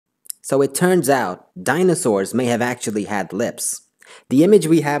So it turns out dinosaurs may have actually had lips. The image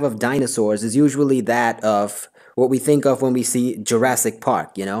we have of dinosaurs is usually that of what we think of when we see Jurassic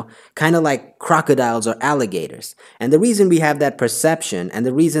Park, kind of like crocodiles or alligators. And the reason we have that perception and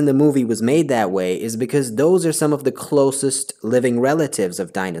the reason the movie was made that way is because those are some of the closest living relatives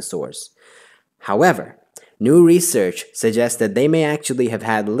of dinosaurs. However, new research suggests that they may actually have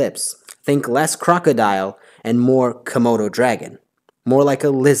had lips. Think less crocodile and more Komodo dragon, more like a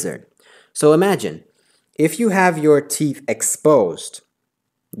lizard. So imagine, if you have your teeth exposed,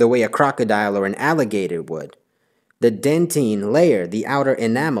 the way a crocodile or an alligator would, the dentine layer, the outer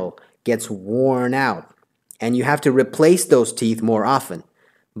enamel, gets worn out, and you have to replace those teeth more often.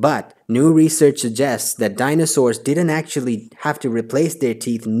 But new research suggests that dinosaurs didn't actually have to replace their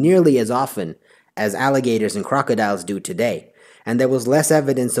teeth nearly as often as alligators and crocodiles do today, and there was less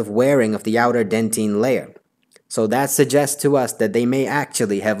evidence of wearing of the outer dentine layer. So that suggests to us that they may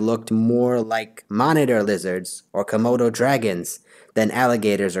actually have looked more like monitor lizards or Komodo dragons than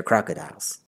alligators or crocodiles.